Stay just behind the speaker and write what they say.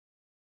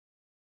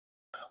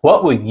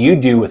What would you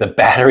do with a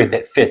battery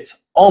that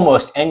fits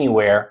almost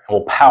anywhere and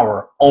will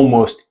power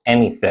almost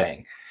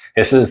anything?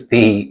 This is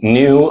the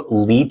new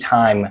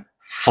LiTime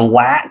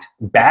flat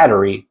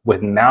battery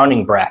with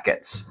mounting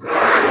brackets.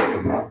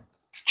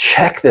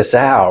 Check this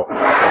out.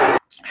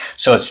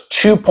 So it's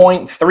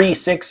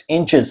 2.36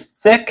 inches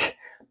thick,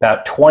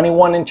 about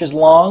 21 inches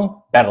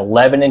long, about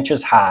 11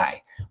 inches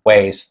high,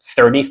 weighs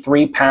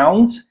 33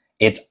 pounds.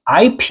 It's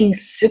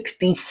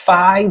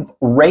IP65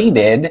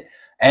 rated,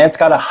 and it's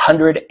got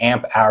 100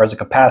 amp hours of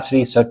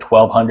capacity, so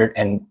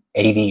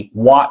 1280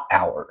 watt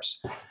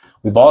hours.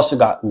 We've also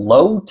got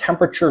low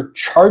temperature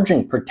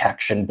charging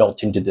protection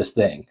built into this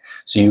thing.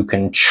 So you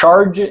can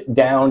charge it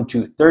down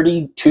to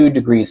 32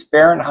 degrees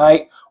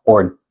Fahrenheit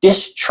or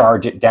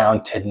discharge it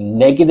down to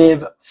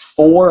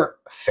 -4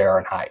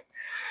 Fahrenheit.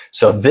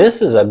 So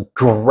this is a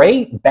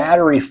great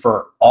battery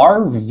for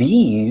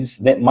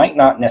RVs that might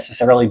not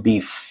necessarily be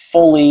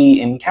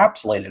fully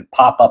encapsulated,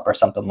 pop-up or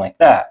something like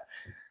that.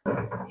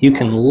 You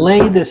can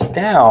lay this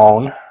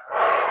down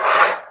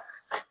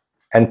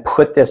and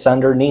put this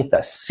underneath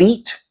a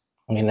seat,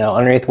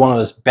 underneath one of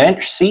those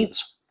bench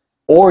seats,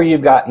 or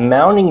you've got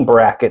mounting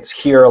brackets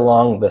here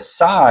along the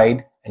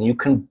side and you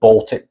can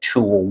bolt it to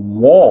a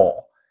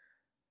wall.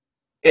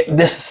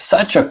 This is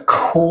such a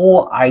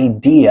cool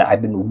idea.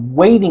 I've been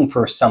waiting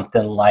for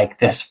something like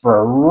this for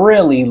a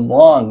really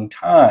long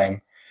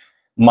time.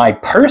 My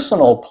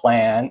personal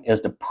plan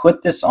is to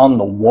put this on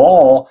the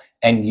wall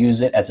and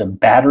use it as a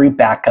battery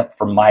backup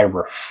for my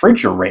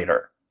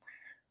refrigerator.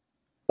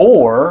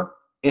 Or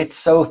it's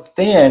so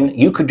thin,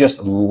 you could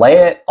just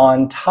lay it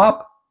on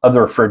top of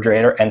the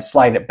refrigerator and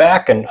slide it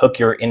back and hook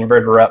your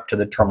inverter up to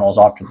the terminals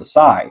off to the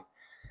side.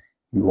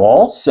 You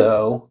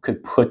also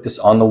could put this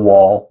on the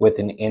wall with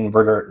an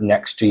inverter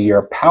next to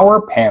your power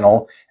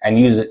panel and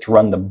use it to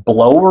run the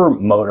blower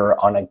motor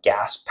on a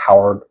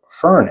gas-powered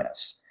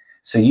furnace.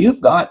 So you've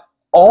got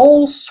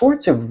all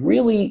sorts of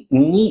really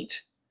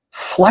neat,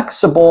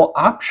 flexible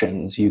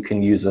options you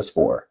can use this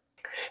for.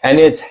 And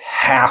it's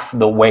half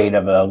the weight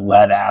of a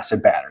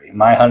lead-acid battery.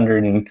 My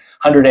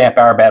 100 amp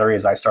hour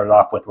batteries I started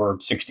off with were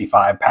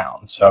 65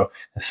 pounds. So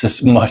this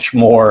is much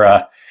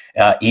more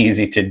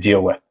easy to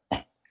deal with.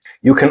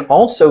 You can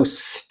also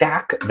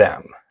stack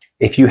them.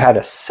 If you had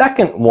a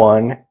second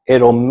one,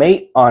 it'll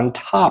mate on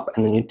top,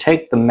 and then you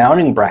take the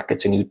mounting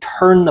brackets and you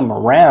turn them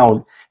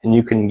around and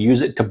you can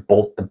use it to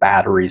bolt the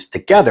batteries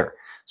together.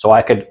 So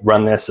I could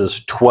run this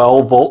as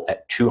 12 volt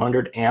at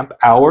 200 amp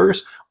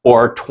hours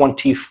or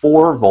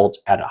 24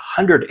 volts at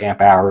 100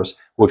 amp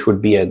hours, which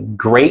would be a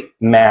great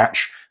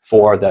match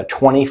for the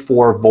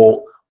 24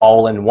 volt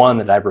all-in-one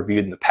that I've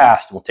reviewed in the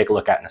past, and we'll take a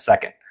look at in a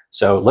second.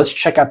 So let's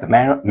check out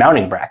the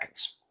mounting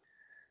brackets.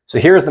 So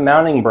here's the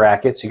mounting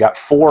brackets. You got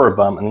 4 of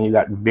them, and then you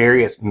got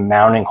various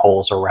mounting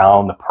holes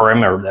around the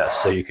perimeter of this,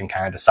 so you can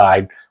kind of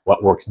decide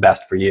what works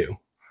best for you.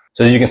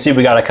 So as you can see,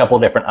 we got a couple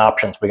of different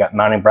options. We got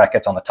mounting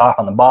brackets on the top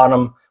and the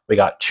bottom. We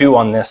got 2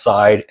 on this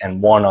side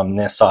and 1 on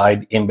this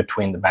side in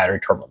between the battery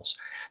terminals.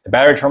 The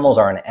battery terminals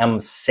are an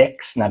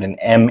M6, not an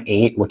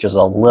M8, which is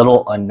a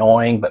little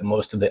annoying, but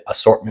most of the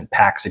assortment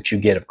packs that you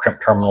get of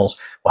crimp terminals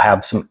will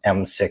have some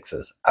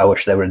M6s. I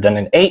wish they would have done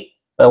an 8,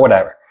 but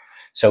whatever.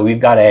 So we've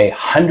got a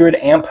 100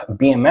 amp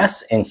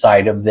BMS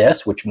inside of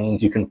this, which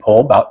means you can pull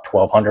about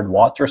 1200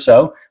 watts or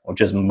so,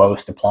 which is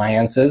most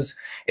appliances.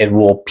 It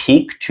will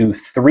peak to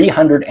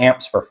 300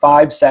 amps for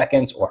 5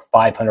 seconds or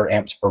 500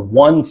 amps for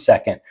 1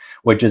 second,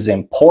 which is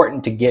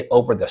important to get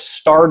over the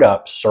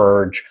startup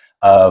surge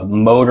of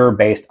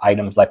motor-based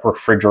items like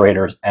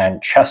refrigerators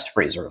and chest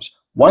freezers.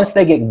 Once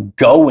they get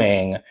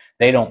going,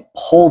 they don't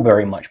pull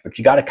very much, but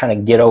you got to kind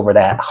of get over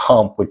that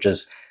hump, which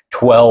is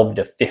 12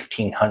 to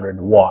 1500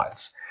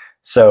 watts.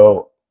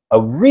 So a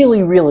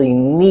really, really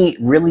neat,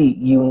 really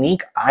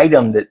unique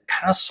item that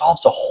kind of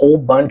solves a whole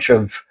bunch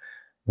of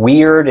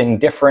weird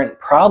and different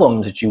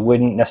problems that you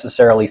wouldn't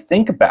necessarily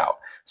think about.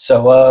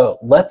 So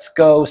let's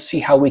go see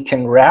how we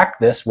can rack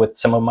this with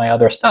some of my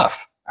other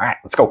stuff. All right,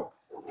 let's go.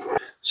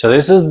 So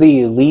this is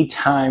the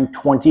LiTime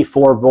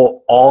 24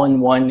 volt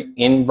all-in-one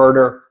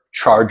inverter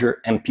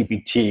charger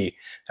MPPT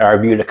that I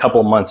reviewed a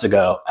couple of months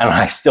ago, and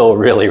I still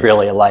really,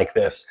 really like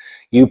this.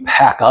 You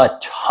pack a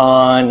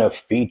ton of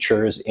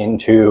features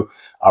into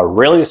a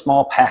really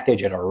small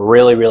package at a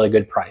really, really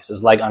good price.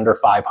 It's like under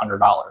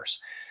 $500.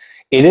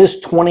 It is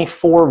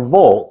 24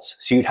 volts,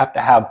 so you'd have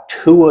to have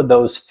 2 of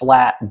those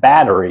flat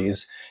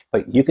batteries,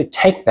 but you could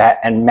take that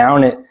and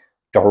mount it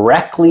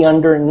directly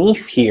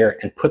underneath here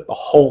and put the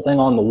whole thing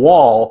on the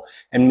wall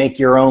and make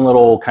your own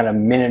little kind of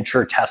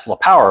miniature Tesla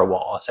power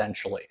wall,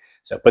 essentially.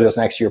 So put this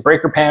next to your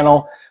breaker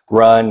panel,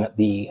 run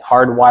the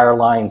hard wire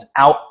lines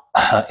out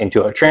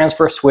into a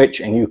transfer switch,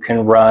 and you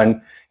can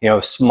run,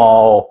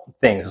 small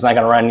things. It's not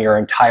going to run your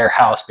entire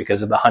house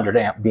because of the 100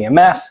 amp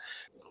BMS,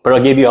 but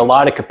it'll give you a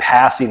lot of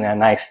capacity and a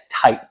nice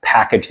tight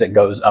package that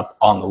goes up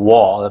on the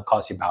wall. It'll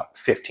cost you about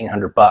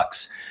 1,500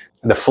 bucks.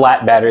 The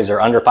flat batteries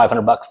are under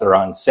 500 bucks. They're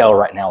on sale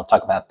right now. We'll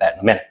talk about that in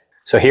a minute.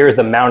 So here's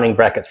the mounting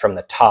brackets from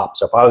the top.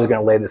 So if I was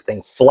going to lay this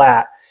thing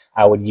flat,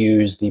 I would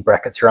use the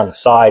brackets here on the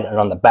side and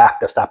on the back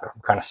to stop it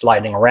from kind of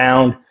sliding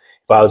around.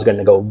 If I was going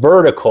to go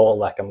vertical,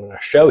 like I'm going to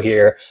show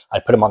here,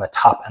 I'd put them on the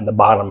top and the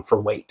bottom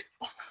for weight.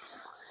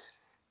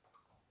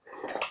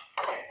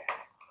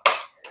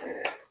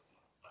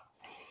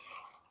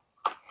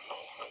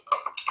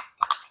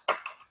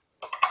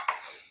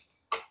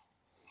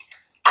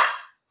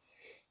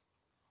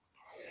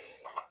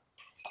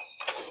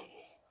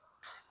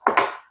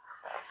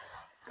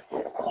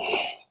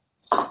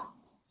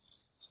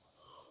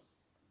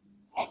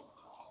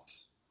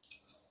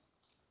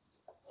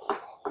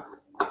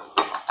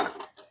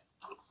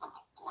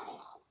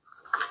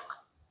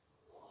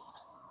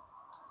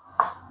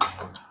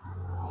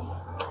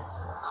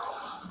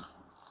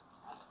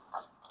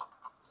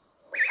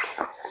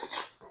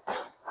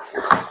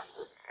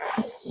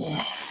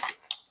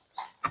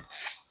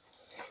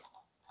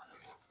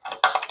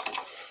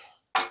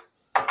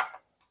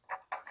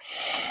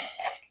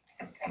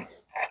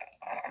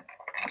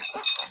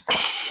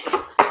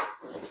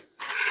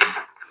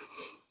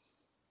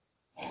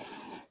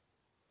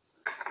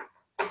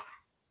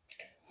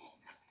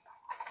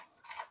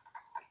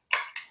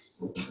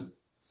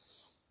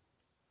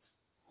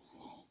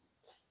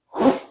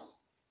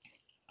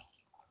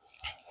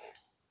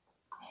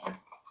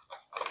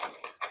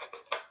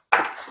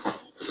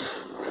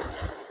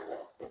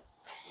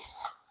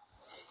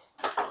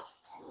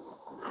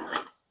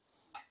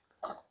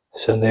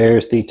 So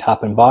there's the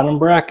top and bottom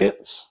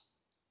brackets.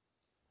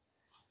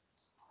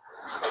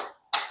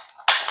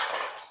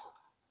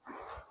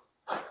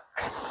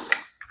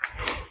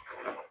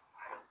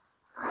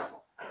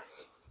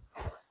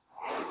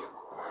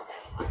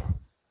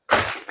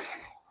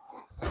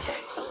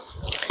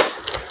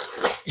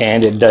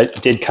 And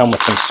it did come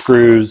with some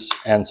screws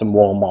and some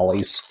wall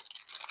mollies.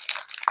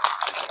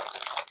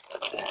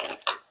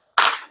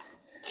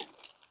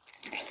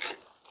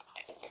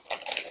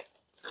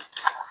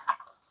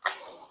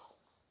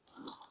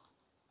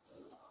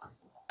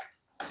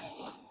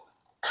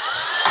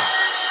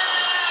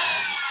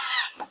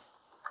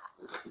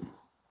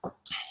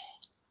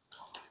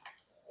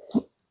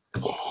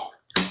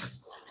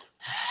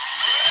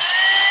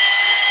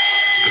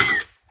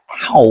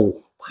 Ow,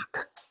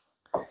 fuck.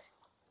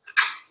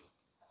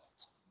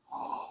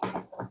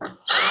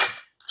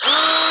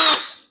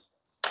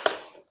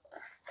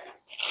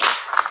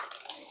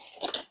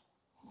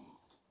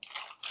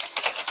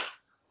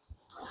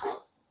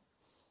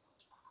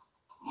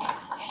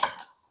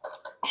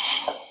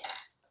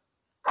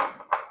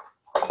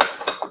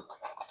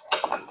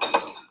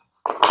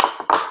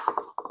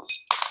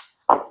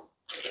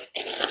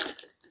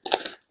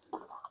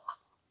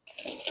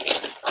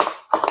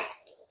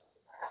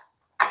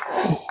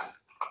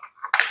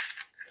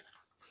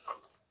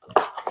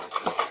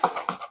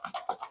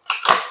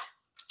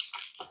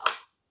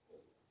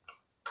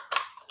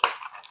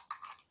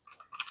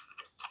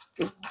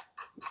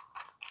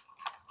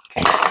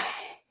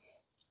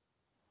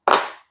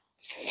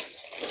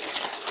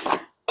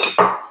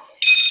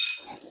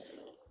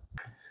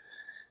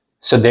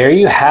 So there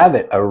you have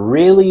it, a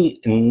really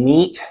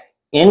neat,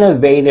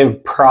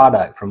 innovative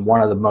product from one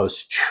of the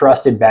most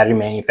trusted battery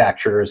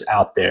manufacturers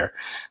out there.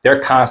 They're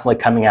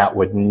constantly coming out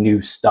with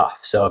new stuff.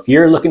 So if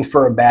you're looking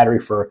for a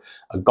battery for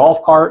a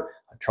golf cart,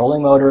 a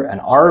trolling motor, an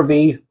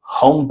RV,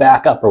 home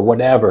backup, or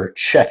whatever,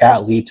 check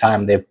out Lead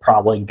Time. They've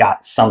probably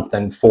got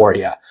something for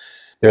you.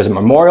 There's a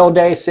Memorial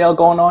Day sale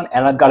going on,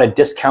 and I've got a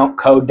discount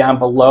code down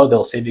below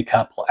that'll save you a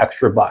couple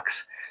extra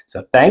bucks.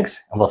 So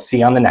thanks, and we'll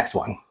see you on the next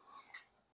one.